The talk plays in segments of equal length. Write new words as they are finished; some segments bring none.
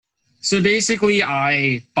So basically,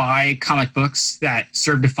 I buy comic books that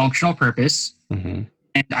serve a functional purpose, and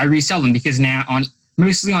I resell them because now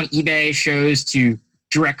mostly on eBay shows to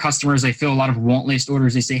direct customers, I fill a lot of want list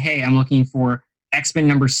orders. They say, "Hey, I'm looking for X-Men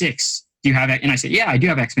number 6. Do you have it?" And I say, "Yeah, I do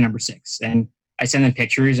have X-Men number 6." And I send them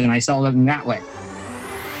pictures and I sell them that way.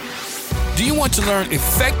 Do you want to learn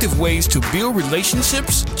effective ways to build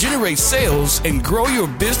relationships, generate sales, and grow your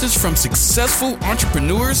business from successful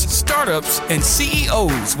entrepreneurs, startups, and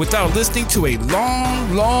CEOs without listening to a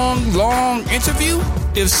long interview?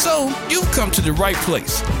 If so, you've come to the right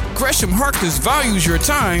place. Gresham Harkless values your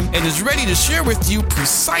time and is ready to share with you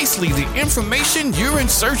precisely the information you're in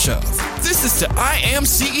search of. This is the I Am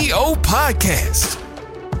CEO podcast.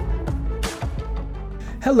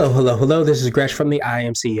 Hello. This is Gresh from the I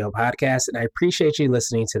Am CEO podcast, and I appreciate you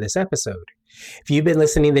listening to this episode. If you've been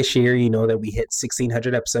listening this year, you know that we hit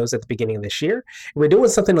 1,600 episodes at the beginning of this year. We're doing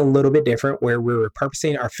something a little bit different where we're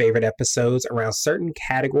repurposing our favorite episodes around certain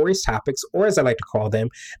categories, topics, or as I like to call them,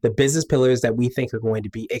 the business pillars that we think are going to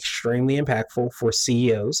be extremely impactful for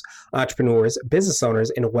CEOs, entrepreneurs, business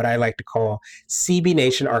owners, and what I like to call CB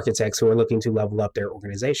Nation architects who are looking to level up their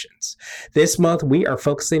organizations. This month, we are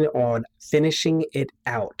focusing on finishing it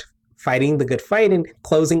out. Fighting the good fight and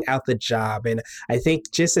closing out the job. And I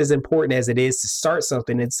think just as important as it is to start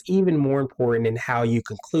something, it's even more important in how you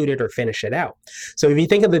conclude it or finish it out. So if you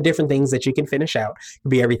think of the different things that you can finish out, it could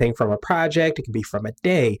be everything from a project, it could be from a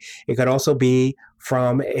day, it could also be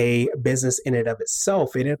from a business in and of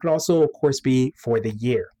itself, and it could also, of course, be for the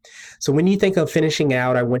year. So when you think of finishing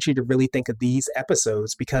out, I want you to really think of these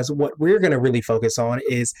episodes because what we're going to really focus on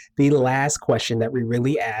is the last question that we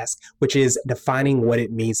really ask, which is defining what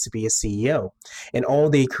it means to be a CEO. And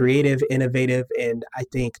all the creative, innovative, and I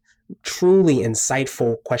think truly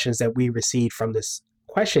insightful questions that we received from this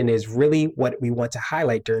question is really what we want to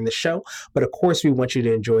highlight during the show. But of course, we want you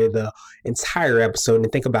to enjoy the entire episode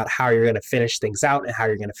and think about how you're going to finish things out and how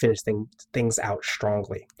you're going to finish things out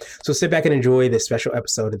strongly. So sit back and enjoy this special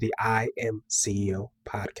episode of the I Am CEO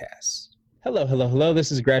podcast. Hello.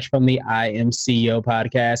 This is Gresh from the I Am CEO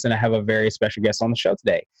podcast, and I have a very special guest on the show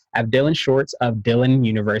today. I have Dylan Shorts of Dylan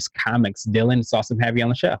Universe Comics. Dylan, it's awesome to have you on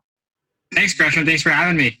the show. Thanks, Gresham. Thanks for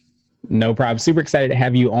having me. No problem. Super excited to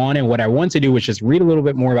have you on. And what I want to do is just read a little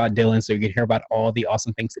bit more about Dylan so you can hear about all the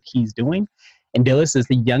awesome things that he's doing. And Dylan is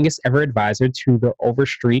the youngest ever advisor to the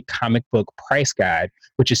Overstreet Comic Book Price Guide,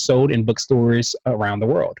 which is sold in bookstores around the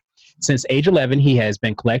world. Since age 11, he has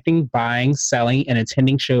been collecting, buying, selling, and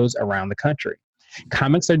attending shows around the country.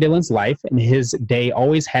 Comics are Dylan's life, and his day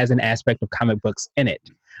always has an aspect of comic books in it.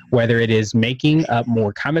 Whether it is making up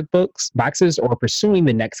more comic books, boxes, or pursuing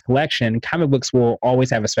the next collection, comic books will always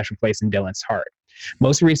have a special place in Dylan's heart.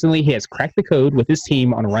 Most recently, he has cracked the code with his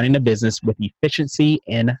team on running a business with efficiency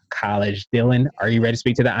in college. Dylan, are you ready to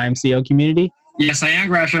speak to the IMCO community? Yes, I am,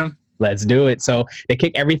 Gresham. Let's do it. So to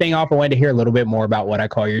kick everything off, I wanted to hear a little bit more about what I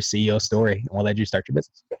call your CEO story and what led you to start your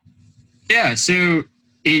business. Yeah, so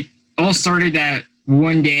it all started that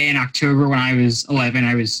one day in October when I was 11.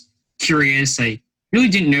 I was curious. I really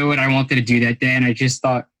didn't know what I wanted to do that day, and I just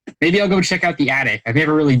thought, maybe I'll go check out the attic. I've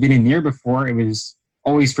never really been in there before. It was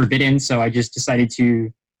always forbidden, so I just decided to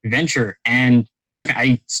venture. And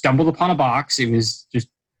I stumbled upon a box. It was just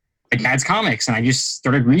my dad's comics, and I just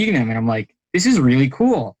started reading them, and I'm like, this is really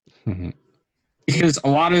cool. Because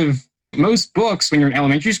most books, when you're in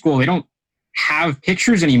elementary school, they don't have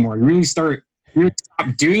pictures anymore. You really stop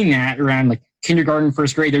doing that around like kindergarten,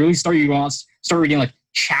 first grade. They really start reading like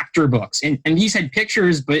chapter books, and these had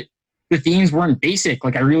pictures, but the themes weren't basic.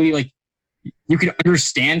 Like I really you could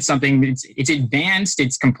understand something. It's advanced,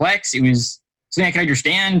 it's complex. It was something I could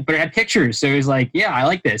understand, but it had pictures. So it was like, yeah, I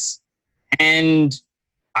like this. And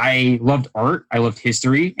I loved art. I loved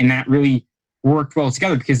history, and that really worked well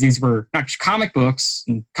together because these were not just comic books,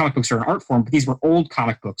 and comic books are an art form, but these were old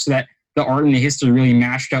comic books, so that the art and the history really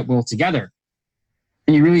mashed up well together.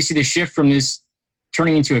 And you really see the shift from this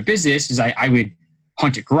turning into a business is I would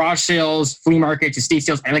hunt at garage sales, flea markets, estate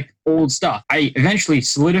sales. I liked old stuff. I eventually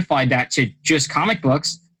solidified that to just comic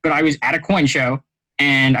books, but I was at a coin show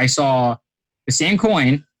and I saw the same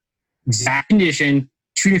coin, exact condition,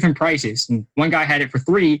 two different prices. And one guy had it for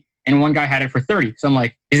 $3 and one guy had it for $30. So I'm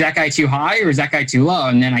like, is that guy too high or is that guy too low?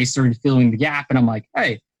 And then I started filling the gap and I'm like,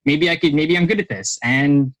 hey, maybe I'm good at this.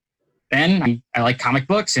 And then I like comic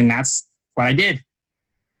books and that's what I did.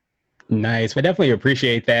 Nice. I definitely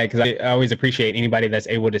appreciate that because I always appreciate anybody that's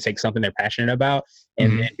able to take something they're passionate about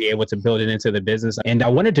and then be able to build it into the business. And I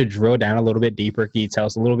wanted to drill down a little bit deeper. Can you tell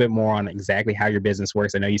us a little bit more on exactly how your business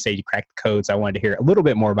works? I know you say you cracked the code, so I wanted to hear a little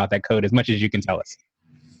bit more about that code as much as you can tell us.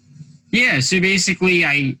 Yeah. So basically,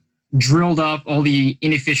 I drilled up all the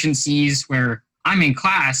inefficiencies where I'm in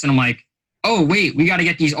class and I'm like, oh, wait, we got to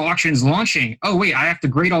get these auctions launching. Oh, wait, I have to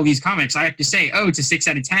grade all these comics. I have to say, oh, it's a 6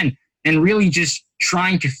 out of 10. And really just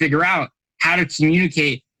trying to figure out how to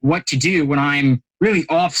communicate what to do when I'm really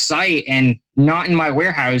off site and not in my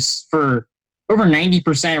warehouse for over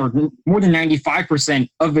 90% or more than 95%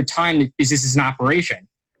 of the time that this is an operation.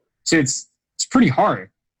 So it's pretty hard.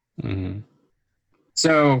 Mm-hmm.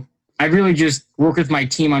 So I really just work with my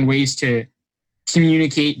team on ways to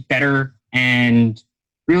communicate better, and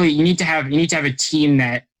really you need to have a team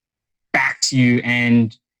that backs you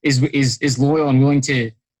and is loyal and willing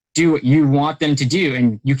to do what you want them to do,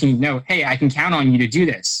 and you can know, hey, I can count on you to do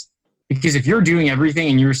this. Because if you're doing everything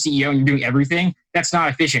and you're a CEO and you're doing everything, that's not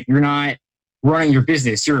efficient. You're not running your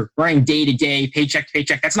business. You're running day to day, paycheck to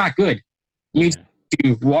paycheck. That's not good. You need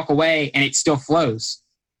to walk away and it still flows.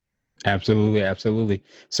 Absolutely, absolutely.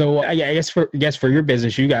 So I guess for your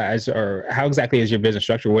business, you guys are, how exactly is your business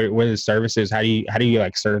structure? What are the services? How do you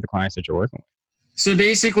like serve the clients that you're working with? So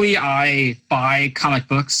basically, I buy comic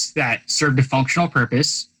books that serve a functional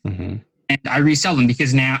purpose, mm-hmm. and I resell them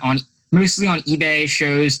because now mostly on eBay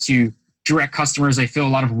shows to direct customers, I fill a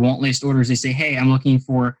lot of want list orders. They say, hey, I'm looking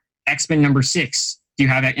for X-Men number 6. Do you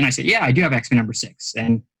have that? And I said, yeah, I do have X-Men number 6.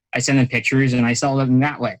 And I send them pictures and I sell them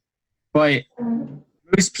that way. But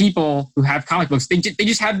most people who have comic books, they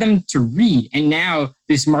just have them to read. And now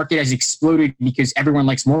this market has exploded because everyone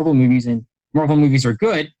likes Marvel movies and Marvel movies are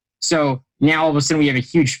good. So now all of a sudden we have a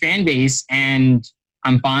huge fan base and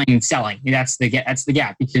I'm buying and selling. That's the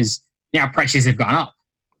gap because now prices have gone up.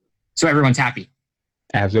 So everyone's happy.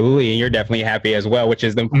 Absolutely. And you're definitely happy as well, which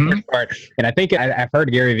is the important part. And I think I've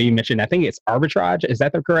heard Gary Vee mention, I think it's arbitrage. Is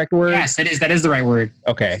that the correct word? Yes, that is the right word.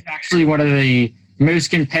 Okay. It's actually one of the most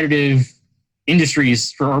competitive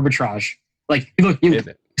industries for arbitrage. Like, look,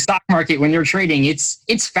 the stock market, when you're trading,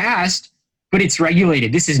 it's fast, but it's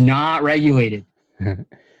regulated. This is not regulated.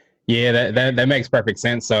 Yeah, that makes perfect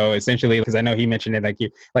sense. So essentially, because I know he mentioned it, you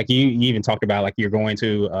even talked about like you're going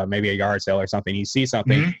to maybe a yard sale or something. You see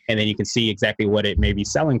something, and then you can see exactly what it may be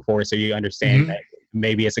selling for. So you understand that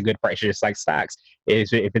maybe it's a good price, just like stocks.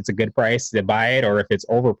 If it's a good price to buy it, or if it's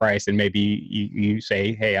overpriced, and maybe you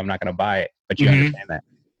say, hey, I'm not going to buy it, but you understand that.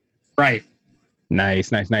 Right.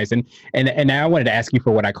 Nice. And now I wanted to ask you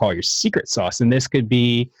for what I call your secret sauce. And this could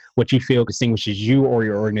be what you feel distinguishes you or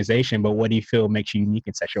your organization, but what do you feel makes you unique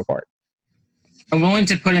and sets you apart? I'm willing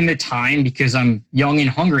to put in the time because I'm young and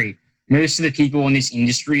hungry. Most of the people in this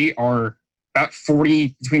industry are about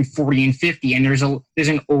between 40 and 50. And there's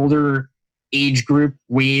an older age group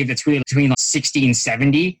wave that's really between 60 and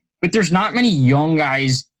 70. But there's not many young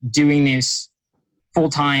guys doing this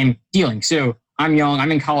full-time dealing. So I'm young,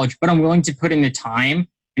 I'm in college, but I'm willing to put in the time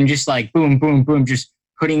and just like boom, boom, boom, just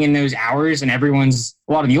putting in those hours. And a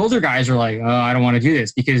lot of the older guys are like, oh, I don't want to do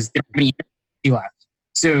this because they don't have any energy left.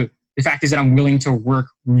 So the fact is that I'm willing to work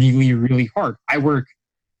really, really hard. I work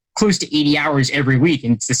close to 80 hours every week,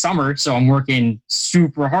 and it's the summer, so I'm working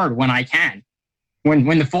super hard when I can.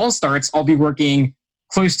 When the fall starts, I'll be working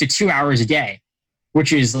close to 2 hours a day,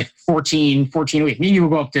 which is like 14 a week. Maybe we'll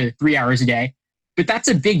go up to 3 hours a day. But that's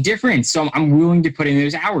a big difference. So I'm willing to put in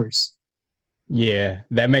those hours. Yeah,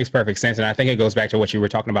 that makes perfect sense. And I think it goes back to what you were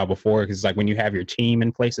talking about before, because like when you have your team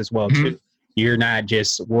in place as well, too, you're not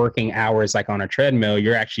just working hours like on a treadmill.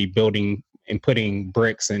 You're actually building and putting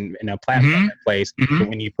bricks and a platform in place. But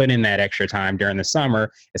when you put in that extra time during the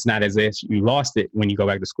summer, it's not as if you lost it when you go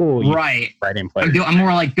back to school. Right in place. I'm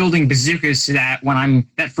more like building bazookas so that when I'm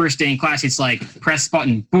that first day in class, it's like press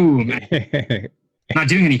button, boom. I'm not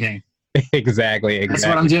doing anything. Exactly. That's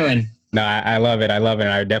what I'm doing. No, I love it. I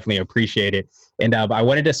definitely appreciate it. And I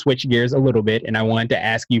wanted to switch gears a little bit, and I wanted to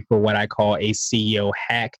ask you for what I call a CEO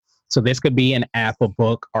hack. So this could be an app, a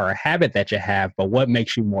book, or a habit that you have, but what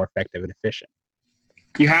makes you more effective and efficient?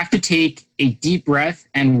 You have to take a deep breath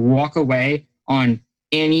and walk away on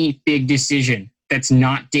any big decision that's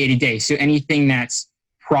not day to day. So anything that's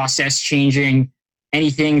process changing,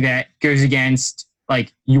 anything that goes against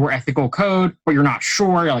like your ethical code, but you're not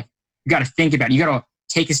sure, like, you got to think about it. You got to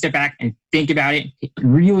take a step back and think about it.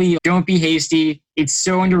 Really, don't be hasty. It's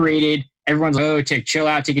so underrated. Everyone's like, oh, chill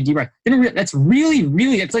out, take a deep breath. That's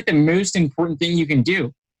that's like the most important thing you can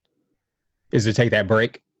do. Is to take that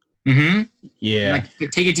break? Yeah.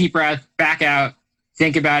 Like, take a deep breath, back out,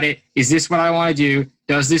 think about it. Is this what I want to do?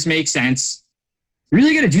 Does this make sense? You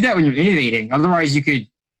really got to do that when you're innovating. Otherwise,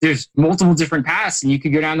 there's multiple different paths and you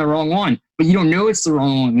could go down the wrong one, but you don't know it's the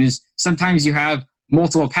wrong one. Sometimes you have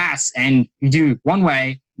multiple paths and you do one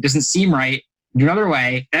way, it doesn't seem right. You do another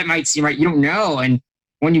way, that might seem right. You don't know. And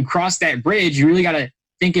when you cross that bridge, you really got to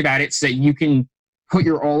think about it so that you can put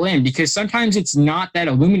your all in, because sometimes it's not that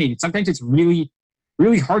illuminated. Sometimes it's really,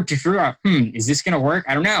 really hard to figure out, is this going to work?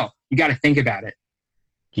 I don't know. You got to think about it.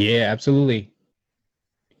 Yeah, absolutely.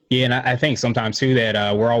 Yeah, and I think sometimes too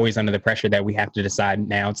that we're always under the pressure that we have to decide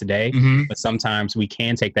now today, but sometimes we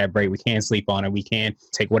can take that break. We can sleep on it. We can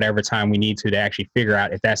take whatever time we need to actually figure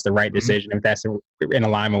out if that's the right decision, if that's in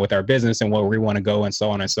alignment with our business and where we want to go and so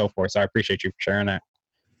on and so forth. So I appreciate you for sharing that.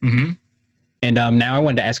 And now I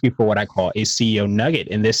wanted to ask you for what I call a CEO nugget.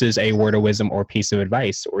 And this is a word of wisdom or piece of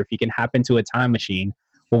advice, or if you can hop into a time machine,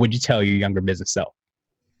 what would you tell your younger business self?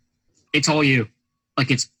 It's all you.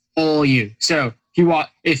 Like, it's all you. So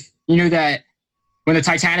if you know that when the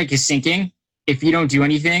Titanic is sinking, if you don't do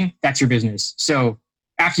anything, that's your business. So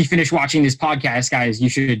after you finish watching this podcast, guys, you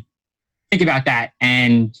should think about that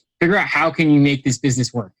and figure out how can you make this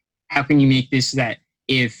business work? How can you make this that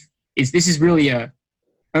this is really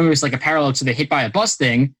almost like a parallel to the hit by a bus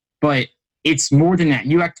thing, but it's more than that.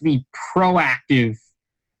 You have to be proactively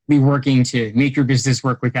working to make your business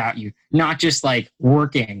work without you, not just like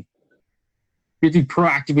working. You have to be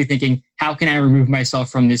proactively thinking, how can I remove myself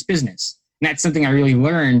from this business? And that's something I really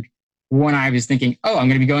learned when I was thinking, I'm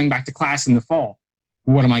going to be going back to class in the fall.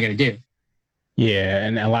 What am I going to do? Yeah.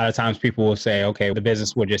 And a lot of times people will say, okay, the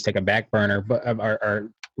business will just take a back burner, but or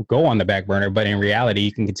go on the back burner. But in reality,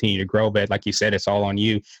 you can continue to grow. But like you said, it's all on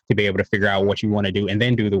you to be able to figure out what you want to do and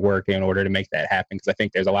then do the work in order to make that happen. Because I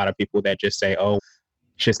think there's a lot of people that just say, it's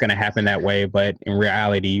just going to happen that way. But in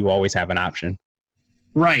reality, you always have an option.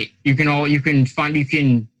 Right. You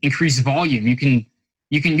can increase volume. You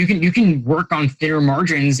can work on thinner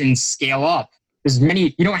margins and scale up.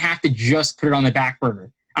 You don't have to just put it on the back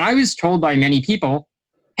burner. And I was told by many people,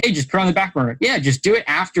 hey, just put it on the back burner. Yeah, just do it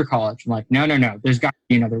after college. I'm like, no. There's got to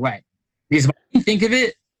be another way. Because if I can think of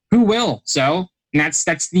it, who will? So, and that's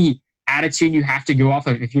the attitude you have to go off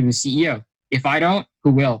of if you're the CEO. If I don't,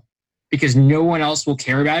 who will? Because no one else will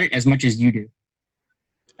care about it as much as you do.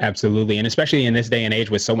 Absolutely. And especially in this day and age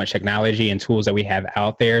with so much technology and tools that we have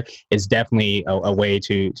out there, it's definitely a way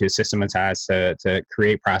to systematize, to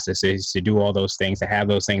create processes, to do all those things, to have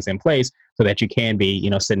those things in place so that you can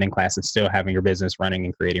be, sitting in class and still having your business running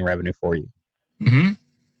and creating revenue for you.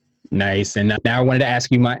 Nice. And now I wanted to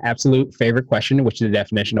ask you my absolute favorite question, which is the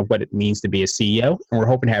definition of what it means to be a CEO. And we're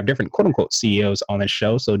hoping to have different quote unquote CEOs on this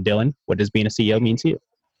show. So Dylan, what does being a CEO mean to you?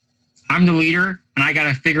 I'm the leader and I got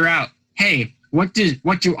to figure out, hey, what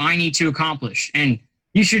do I need to accomplish? And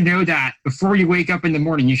you should know that before you wake up in the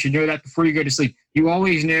morning. You should know that before you go to sleep. You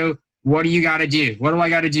always know, what do you got to do? What do I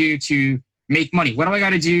got to do to make money? What do I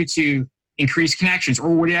got to do to increase connections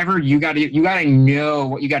or whatever you got to do? You got to know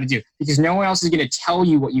what you got to do because no one else is going to tell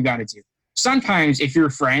you what you got to do. Sometimes if you're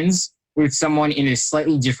friends with someone in a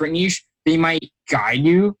slightly different niche, they might guide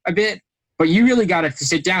you a bit, but you really got to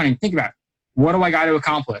sit down and think about, what do I got to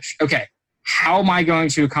accomplish? Okay, how am I going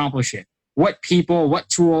to accomplish it? What people, what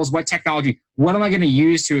tools, what technology, what am I going to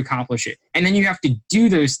use to accomplish it? And then you have to do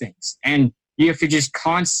those things. And you have to just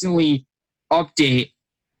constantly update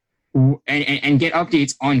and get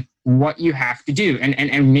updates on what you have to do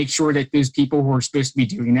and make sure that those people who are supposed to be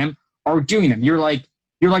doing them are doing them. You're like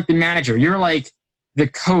the manager. You're like the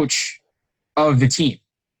coach of the team.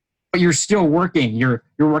 But you're still working. You're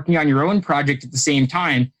working on your own project at the same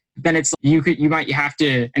time. But then it's you might have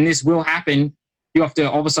to, and this will happen, you have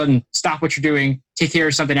to all of a sudden stop what you're doing, take care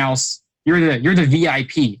of something else. You're the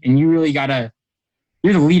VIP, and you really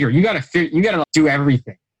you're the leader. You gotta do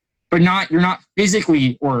everything, but you're not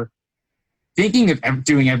physically or thinking of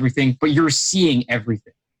doing everything, but you're seeing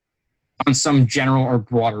everything on some general or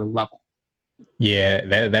broader level.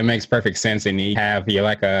 Yeah, that makes perfect sense. And you're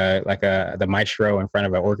like the maestro in front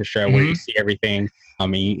of an orchestra where you see everything.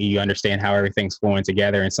 You understand how everything's flowing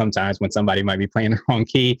together. And sometimes when somebody might be playing the wrong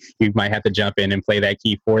key, you might have to jump in and play that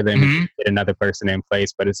key for them and get another person in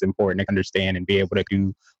place. But it's important to understand and be able to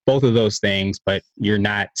do both of those things, but you're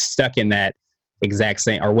not stuck in that exact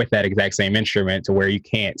same or with that exact same instrument to where you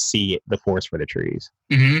can't see the forest for the trees.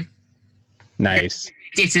 Nice.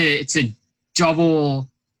 It's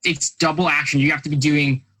double action. You have to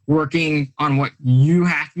be working on what you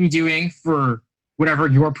have to be doing for whatever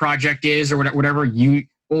your project is or whatever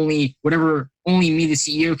only me, the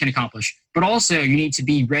CEO, can accomplish. But also you need to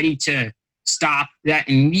be ready to stop that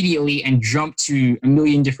immediately and jump to a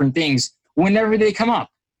million different things whenever they come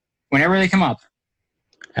up.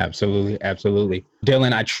 Absolutely.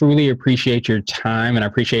 Dylan, I truly appreciate your time and I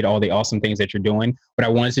appreciate all the awesome things that you're doing. What I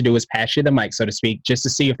wanted to do is pass you the mic, so to speak, just to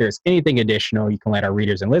see if there's anything additional you can let our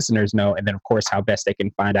readers and listeners know. And then, of course, how best they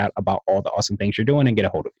can find out about all the awesome things you're doing and get a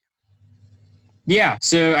hold of you. Yeah.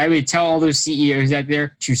 So I would tell all those CEOs out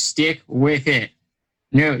there to stick with it.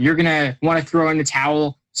 No, you're going to want to throw in the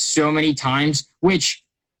towel so many times, which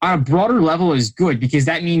on a broader level is good because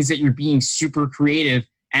that means that you're being super creative.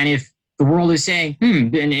 And if the world is saying,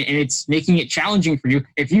 and it's making it challenging for you,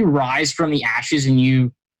 if you rise from the ashes and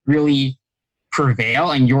you really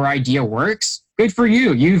prevail and your idea works, good for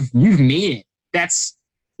you. You've made it.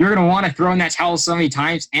 You're going to want to throw in that towel so many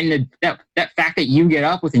times. And that fact that you get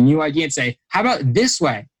up with a new idea and say, how about this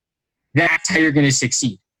way? That's how you're going to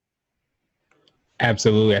succeed.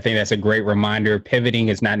 Absolutely. I think that's a great reminder. Pivoting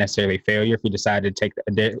is not necessarily failure. If you decide to take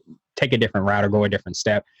a different route or go a different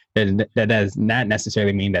step, that does not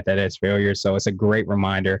necessarily mean that is failure. So it's a great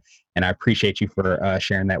reminder. And I appreciate you for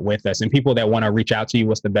sharing that with us. And people that want to reach out to you,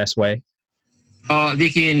 what's the best way? They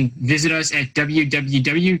can visit us at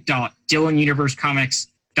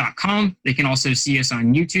www.dylanuniversecomics.com. They can also see us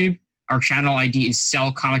on YouTube. Our channel ID is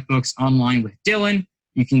Sell Comic Books Online with Dylan.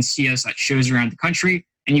 You can see us at shows around the country.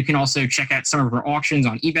 And you can also check out some of our auctions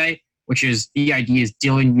on eBay, which is the ID is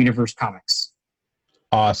Dylan Universe Comics.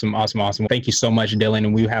 Awesome. Thank you so much, Dylan.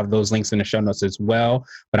 And we have those links in the show notes as well.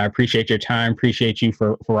 But I appreciate your time. Appreciate you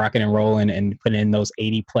for rocking and rolling and putting in those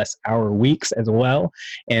 80+ hour weeks as well.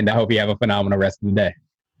 And I hope you have a phenomenal rest of the day.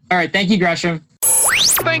 All right. Thank you, Gresham.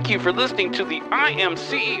 Thank you for listening to the I Am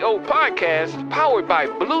CEO podcast powered by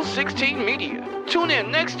Blue 16 Media. Tune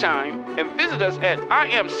in next time and visit us at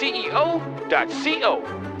IAM1962.co.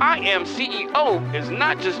 I Am CEO is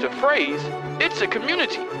not just a phrase, it's a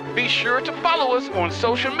community. Be sure to follow us on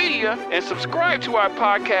social media and subscribe to our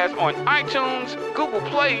podcast on iTunes, Google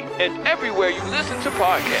Play, and everywhere you listen to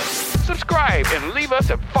podcasts. Subscribe and leave us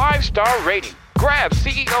a 5-star rating. Grab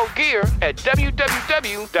CEO gear at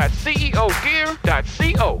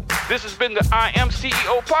www.ceogear.co. This has been the I Am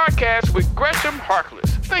CEO podcast with Gresham Harkless.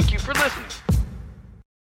 Thank you for listening.